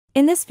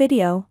In this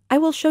video, I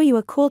will show you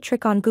a cool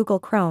trick on Google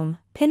Chrome,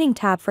 pinning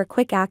tab for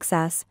quick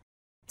access.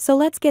 So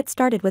let's get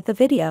started with the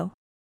video.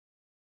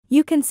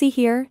 You can see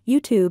here,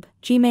 YouTube,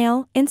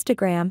 Gmail,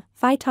 Instagram,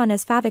 Phyton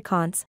as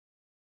favicons.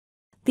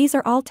 These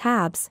are all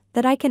tabs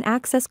that I can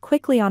access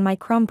quickly on my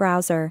Chrome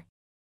browser.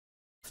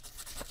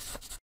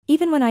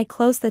 Even when I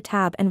close the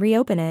tab and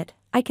reopen it,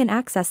 I can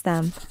access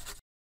them.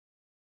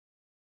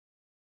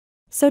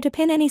 So to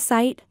pin any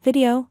site,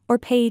 video, or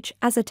page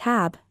as a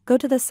tab, go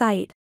to the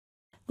site.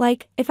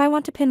 Like, if I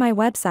want to pin my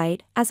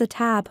website as a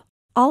tab,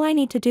 all I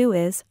need to do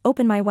is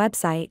open my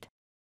website.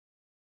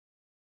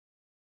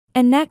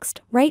 And next,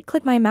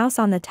 right-click my mouse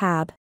on the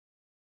tab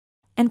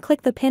and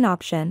click the pin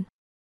option.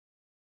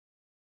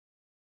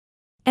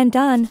 And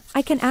done,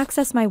 I can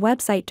access my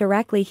website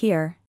directly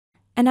here.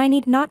 And I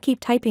need not keep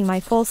typing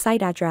my full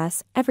site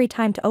address every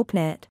time to open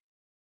it.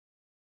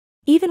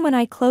 Even when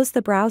I close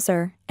the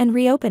browser and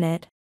reopen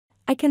it,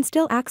 I can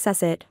still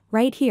access it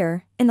right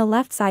here in the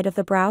left side of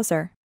the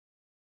browser.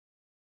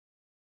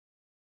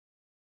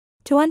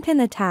 To unpin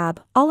the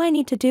tab, all I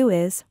need to do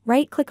is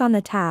right-click on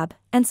the tab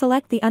and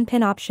select the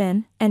unpin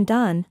option, and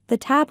done, the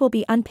tab will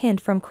be unpinned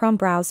from Chrome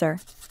browser.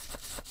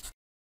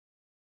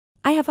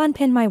 I have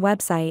unpinned my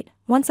website.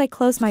 Once I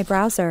close my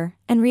browser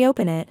and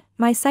reopen it,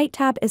 my site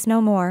tab is no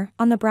more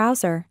on the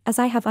browser as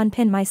I have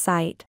unpinned my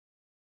site.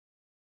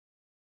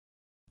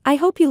 I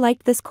hope you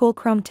liked this cool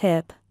Chrome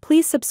tip.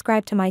 Please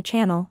subscribe to my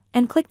channel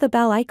and click the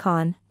bell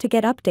icon to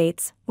get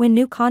updates when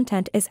new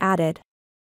content is added.